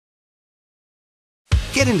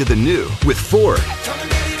Get into the new with Ford.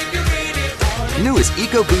 New is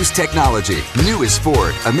EcoBoost technology. New is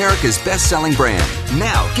Ford, America's best-selling brand.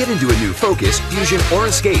 Now, get into a new Focus, Fusion, or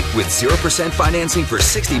Escape with 0% financing for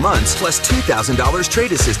 60 months plus $2,000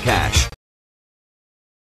 trade assist cash.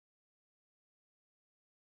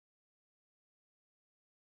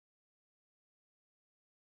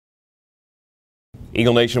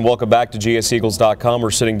 Eagle Nation, welcome back to GSEagles.com.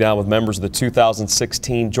 We're sitting down with members of the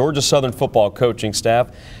 2016 Georgia Southern football coaching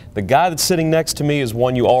staff. The guy that's sitting next to me is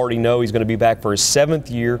one you already know. He's going to be back for his 7th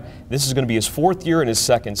year. This is going to be his 4th year and his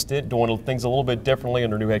 2nd stint, doing things a little bit differently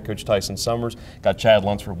under new head coach Tyson Summers. Got Chad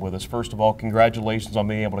Lunsford with us. First of all, congratulations on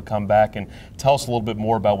being able to come back and tell us a little bit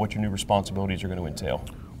more about what your new responsibilities are going to entail.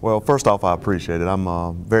 Well, first off, I appreciate it.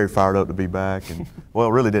 I'm very fired up to be back, and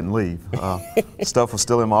well, really didn't leave. Stuff was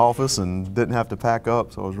still in my office and didn't have to pack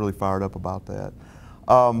up, so I was really fired up about that.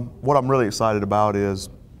 What I'm really excited about is,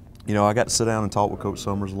 you know, I got to sit down and talk with Coach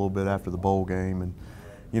Summers a little bit after the bowl game, and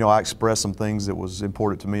you know, I expressed some things that was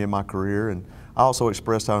important to me in my career, and I also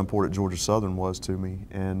expressed how important Georgia Southern was to me.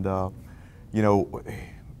 And you know,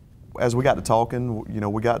 as we got to talking, you know,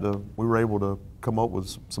 we were able to come up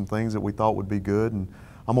with some things that we thought would be good, and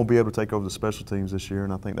I'm going to be able to take over the special teams this year,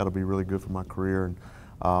 and I think that'll be really good for my career.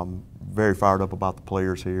 And very fired up about the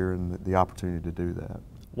players here and the opportunity to do that.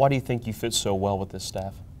 Why do you think you fit so well with this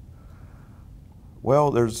staff?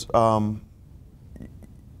 Well, there's,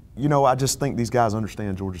 you know, I just think these guys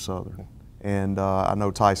understand Georgia Southern, and I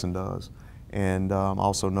know Tyson does, and I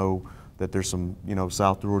also know that there's some, you know,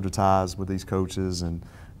 South Georgia ties with these coaches, and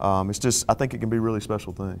it's just, I think it can be a really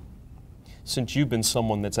special thing. Since you've been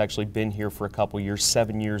someone that's actually been here for a couple of years,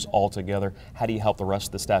 7 years altogether, how do you help the rest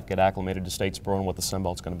of the staff get acclimated to Statesboro and what the Sun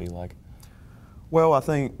Belt's going to be like? Well, I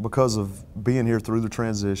think because of being here through the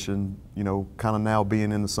transition, you know, kind of now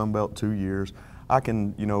being in the Sun Belt 2 years, I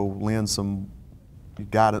can, you know, lend some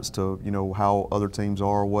guidance to, you know, how other teams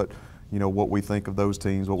are, what, you know, what we think of those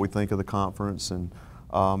teams, what we think of the conference, and,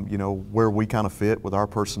 you know, where we kind of fit with our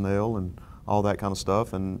personnel and all that kind of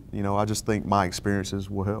stuff. And, you know, I just think my experiences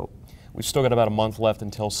will help. We've still got about a month left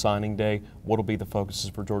until signing day. What will be the focuses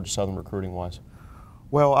for Georgia Southern recruiting-wise?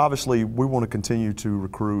 Well, obviously, we want to continue to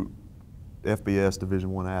recruit FBS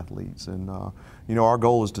Division I athletes, and you know, our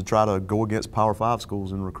goal is to try to go against Power 5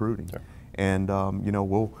 schools in recruiting. Sure. And you know,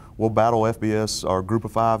 we'll battle FBS, our Group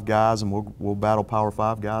of 5 guys, and we'll battle Power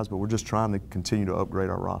 5 guys. But we're just trying to continue to upgrade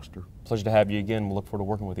our roster. Pleasure to have you again. We'll look forward to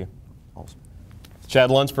working with you. Awesome. Chad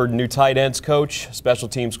Lunsford, new tight ends coach, special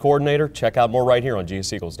teams coordinator. Check out more right here on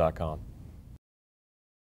GSEagles.com.